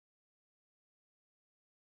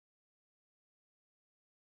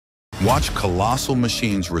Watch colossal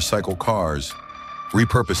machines recycle cars,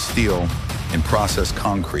 repurpose steel, and process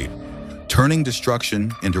concrete, turning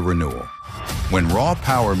destruction into renewal. When raw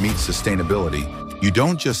power meets sustainability, you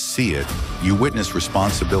don't just see it, you witness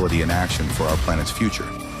responsibility in action for our planet's future.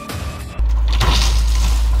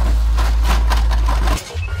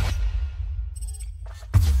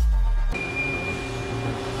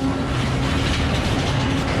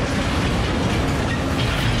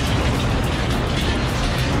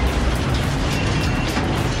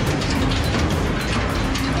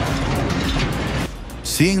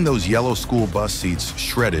 Seeing those yellow school bus seats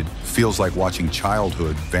shredded feels like watching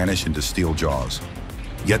childhood vanish into steel jaws.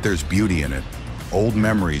 Yet there's beauty in it, old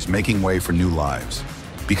memories making way for new lives.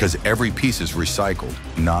 Because every piece is recycled,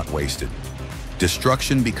 not wasted.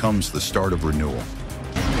 Destruction becomes the start of renewal.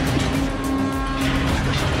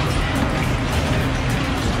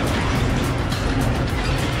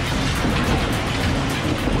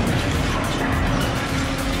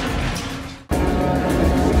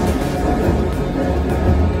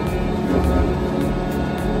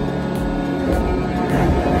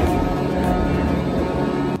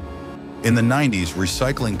 In the 90s,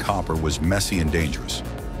 recycling copper was messy and dangerous,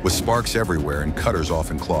 with sparks everywhere and cutters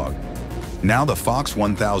often clogged. Now the Fox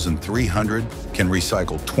 1300 can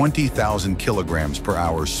recycle 20,000 kilograms per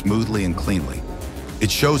hour smoothly and cleanly. It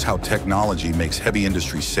shows how technology makes heavy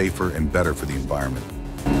industry safer and better for the environment.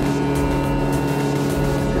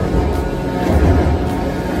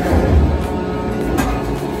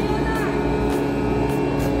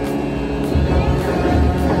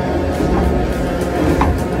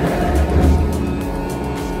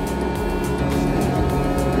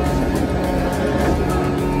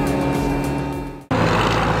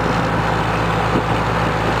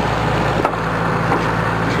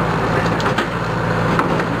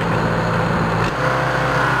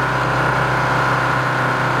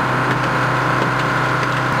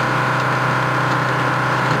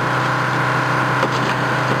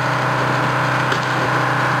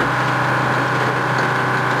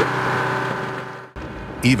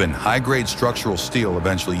 Even high-grade structural steel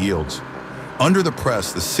eventually yields. Under the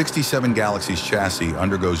press, the 67 Galaxy's chassis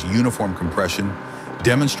undergoes uniform compression,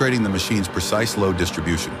 demonstrating the machine's precise load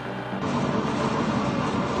distribution.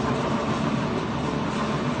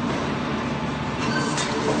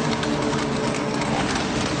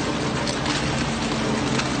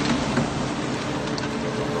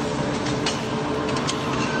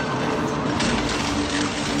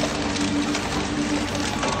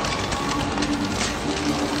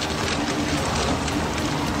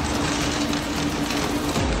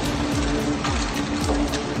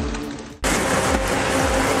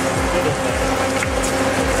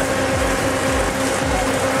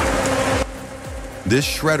 This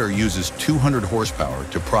shredder uses 200 horsepower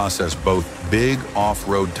to process both big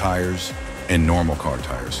off-road tires and normal car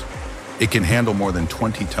tires. It can handle more than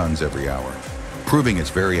 20 tons every hour, proving it's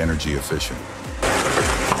very energy efficient.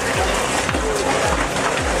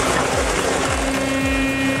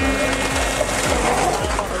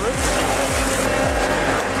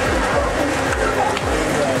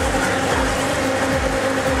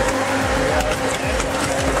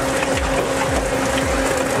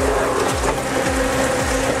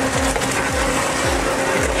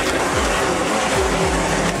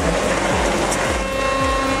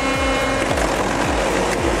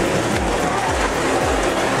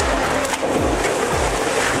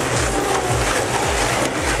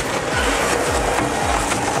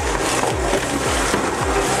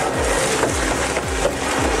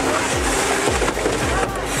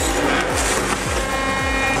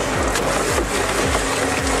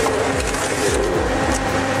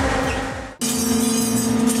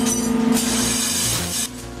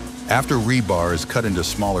 After rebar is cut into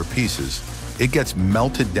smaller pieces, it gets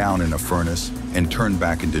melted down in a furnace and turned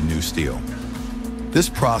back into new steel. This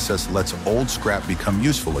process lets old scrap become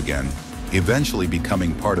useful again, eventually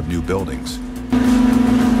becoming part of new buildings.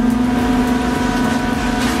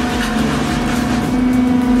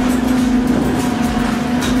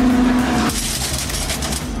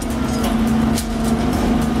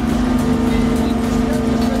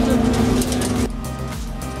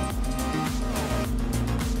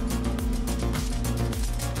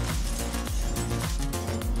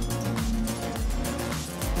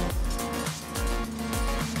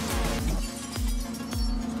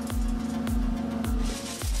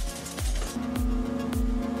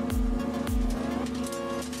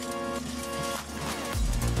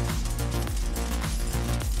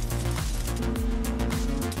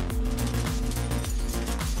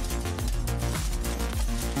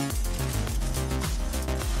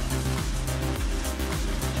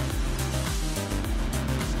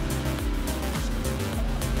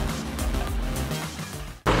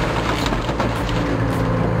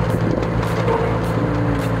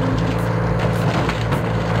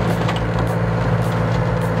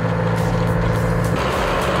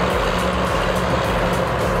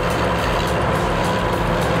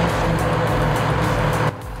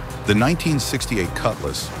 The 1968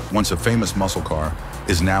 Cutlass, once a famous muscle car,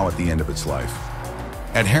 is now at the end of its life.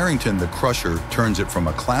 At Harrington, the crusher turns it from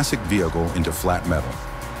a classic vehicle into flat metal.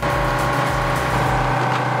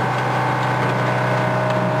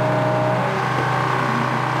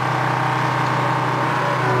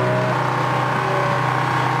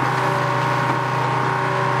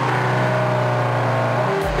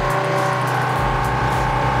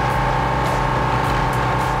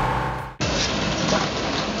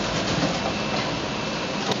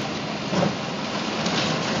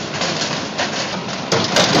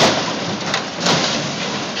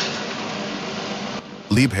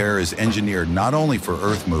 Liebherr is engineered not only for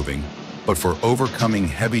earth moving, but for overcoming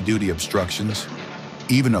heavy-duty obstructions.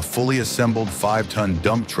 Even a fully assembled 5-ton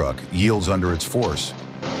dump truck yields under its force.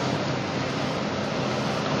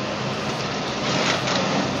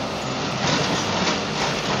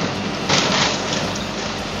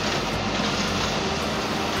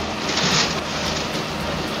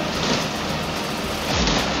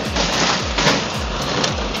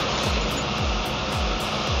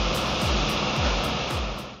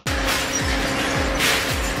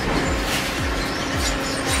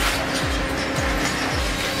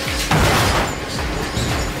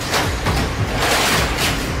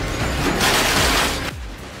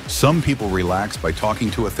 Some people relax by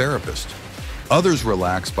talking to a therapist. Others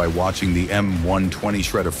relax by watching the M120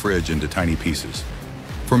 shred a fridge into tiny pieces.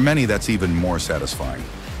 For many, that's even more satisfying.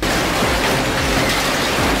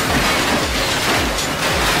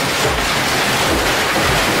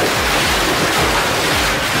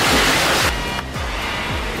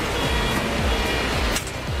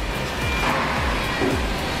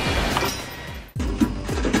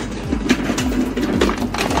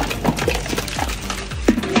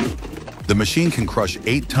 The machine can crush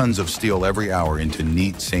 8 tons of steel every hour into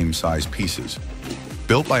neat, same-size pieces.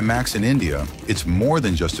 Built by Max in India, it's more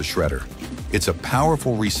than just a shredder. It's a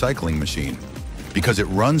powerful recycling machine. Because it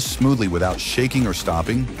runs smoothly without shaking or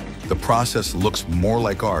stopping, the process looks more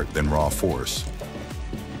like art than raw force.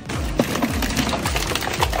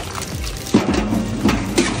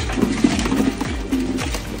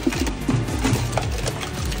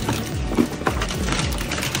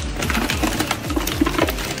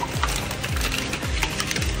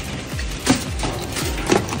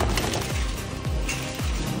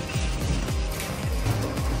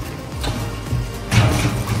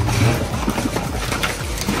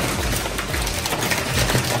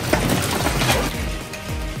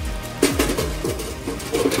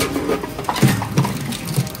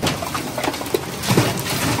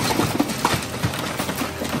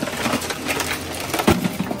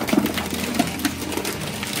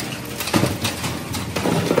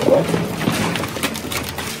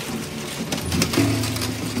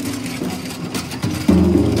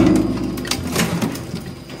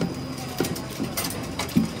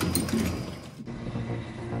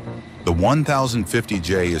 The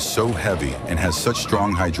 1050J is so heavy and has such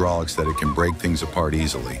strong hydraulics that it can break things apart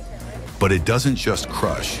easily. But it doesn't just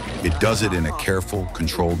crush, it does it in a careful,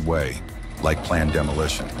 controlled way, like planned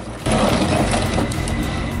demolition.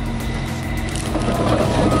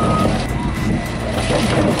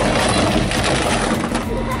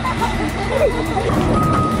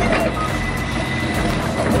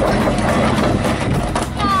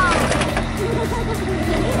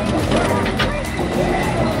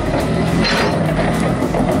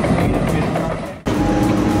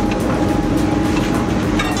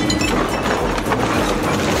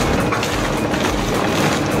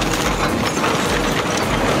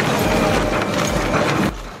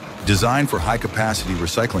 Designed for high-capacity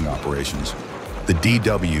recycling operations, the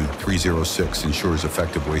DW306 ensures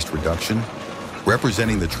effective waste reduction,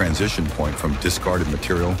 representing the transition point from discarded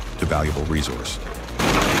material to valuable resource.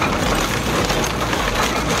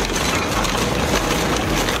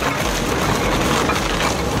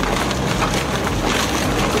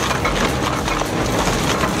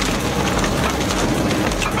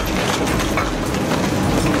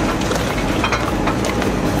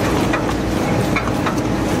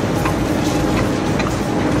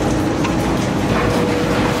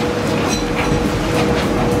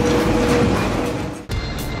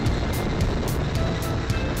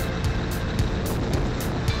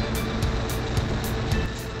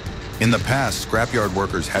 In the past, scrapyard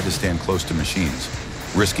workers had to stand close to machines,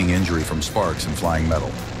 risking injury from sparks and flying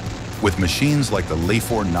metal. With machines like the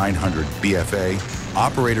Lefor 900 BFA,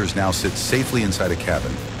 operators now sit safely inside a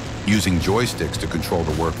cabin, using joysticks to control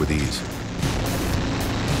the work with ease.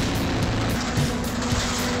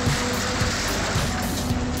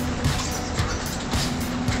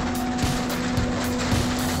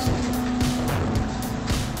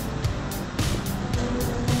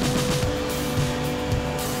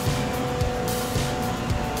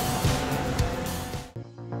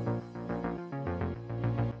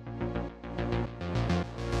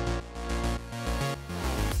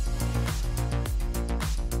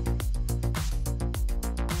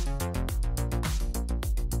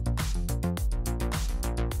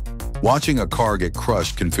 Watching a car get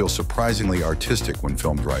crushed can feel surprisingly artistic when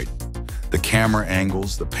filmed right. The camera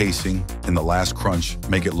angles, the pacing, and the last crunch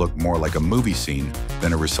make it look more like a movie scene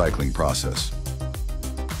than a recycling process.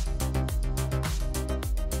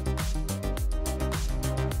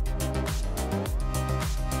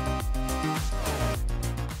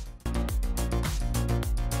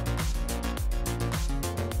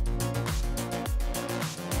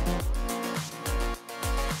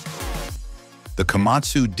 The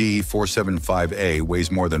Komatsu D475A weighs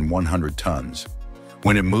more than 100 tons.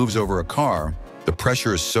 When it moves over a car, the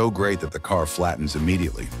pressure is so great that the car flattens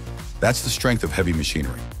immediately. That's the strength of heavy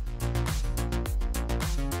machinery.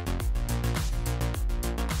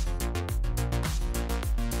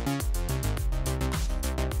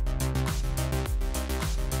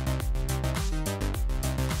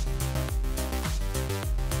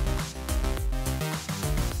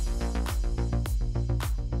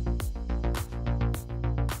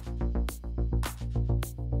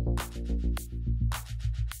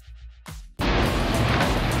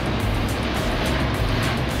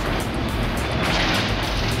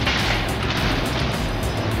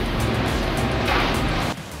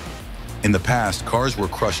 In the past, cars were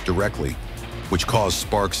crushed directly, which caused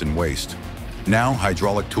sparks and waste. Now,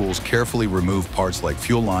 hydraulic tools carefully remove parts like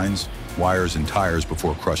fuel lines, wires, and tires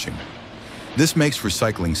before crushing. This makes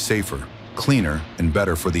recycling safer, cleaner, and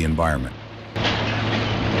better for the environment.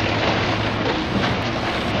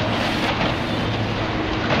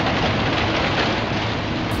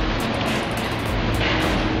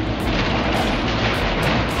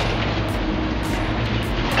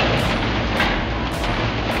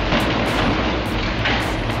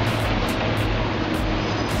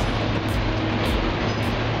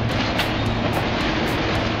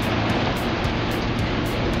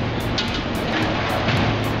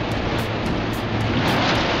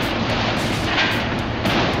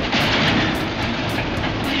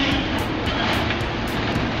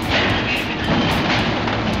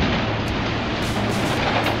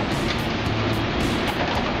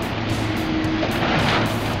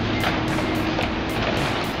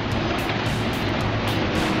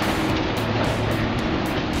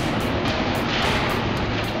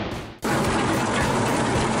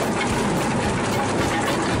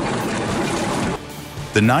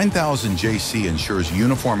 The 9000 JC ensures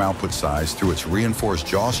uniform output size through its reinforced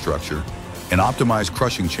jaw structure and optimized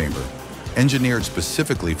crushing chamber, engineered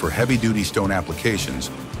specifically for heavy-duty stone applications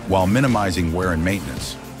while minimizing wear and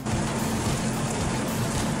maintenance.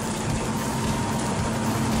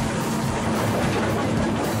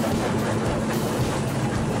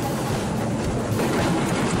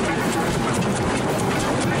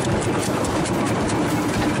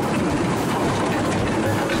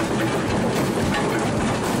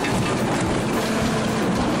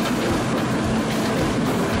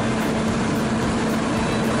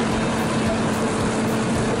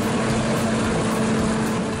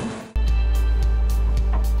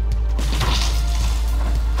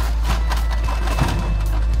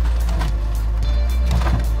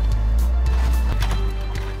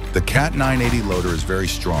 The Cat 980 loader is very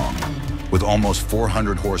strong, with almost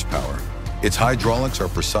 400 horsepower. Its hydraulics are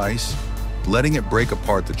precise, letting it break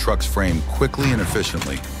apart the truck's frame quickly and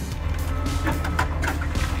efficiently.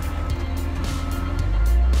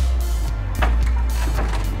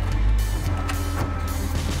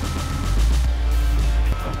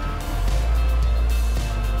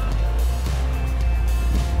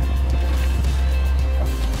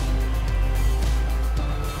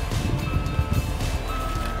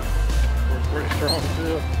 Pretty strong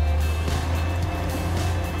too.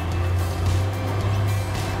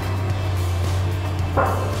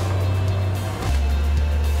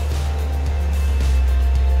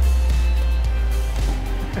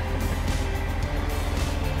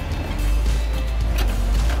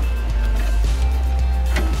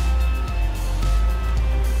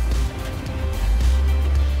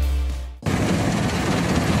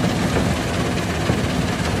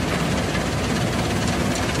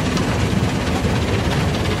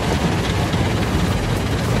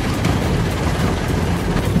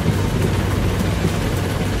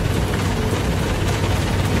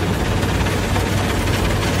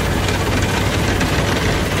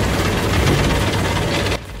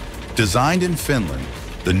 Designed in Finland,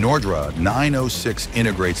 the Nordra 906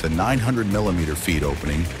 integrates a 900mm feed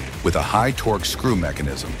opening with a high-torque screw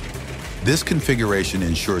mechanism. This configuration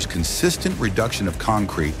ensures consistent reduction of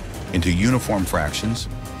concrete into uniform fractions,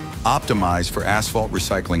 optimized for asphalt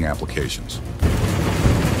recycling applications.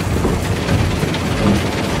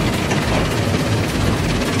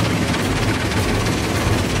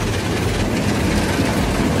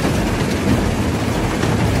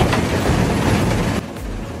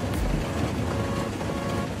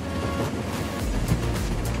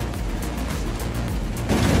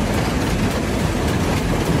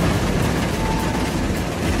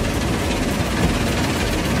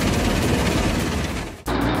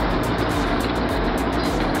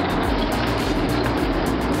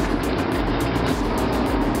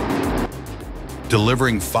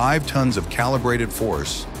 Delivering 5 tons of calibrated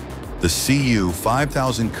force, the CU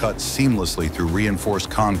 5000 cuts seamlessly through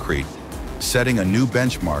reinforced concrete, setting a new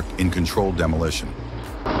benchmark in controlled demolition.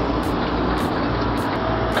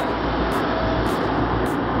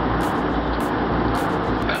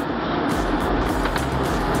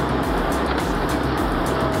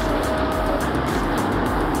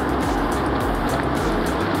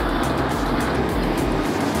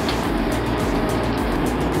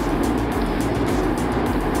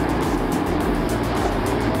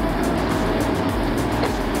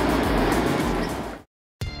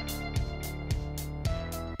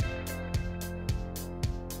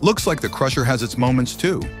 Looks like the crusher has its moments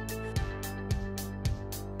too.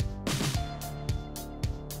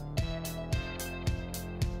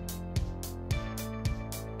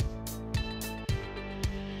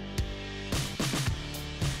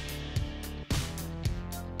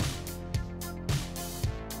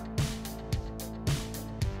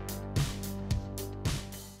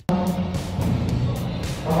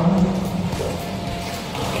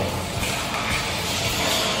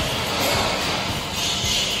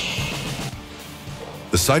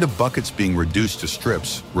 The sight of buckets being reduced to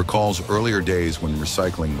strips recalls earlier days when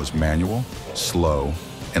recycling was manual, slow,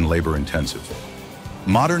 and labor-intensive.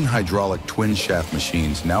 Modern hydraulic twin-shaft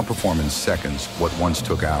machines now perform in seconds what once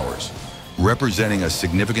took hours, representing a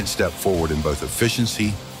significant step forward in both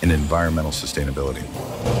efficiency and environmental sustainability.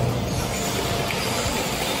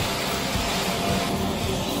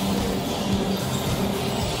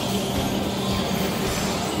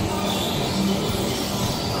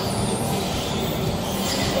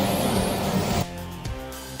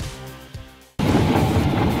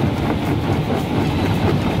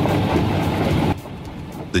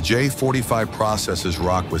 The J45 processes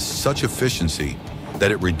rock with such efficiency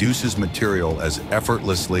that it reduces material as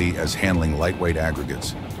effortlessly as handling lightweight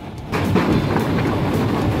aggregates.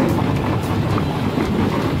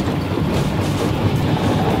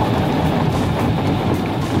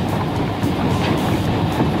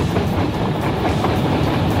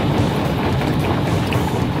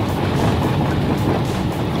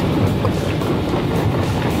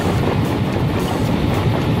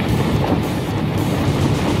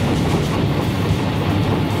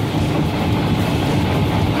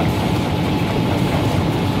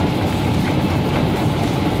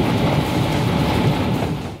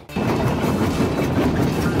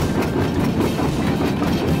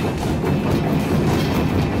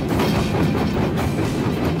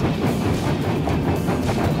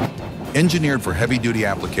 Engineered for heavy-duty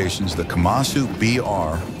applications, the Komatsu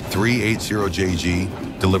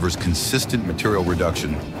BR380JG delivers consistent material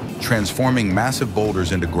reduction, transforming massive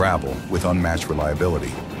boulders into gravel with unmatched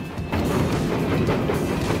reliability.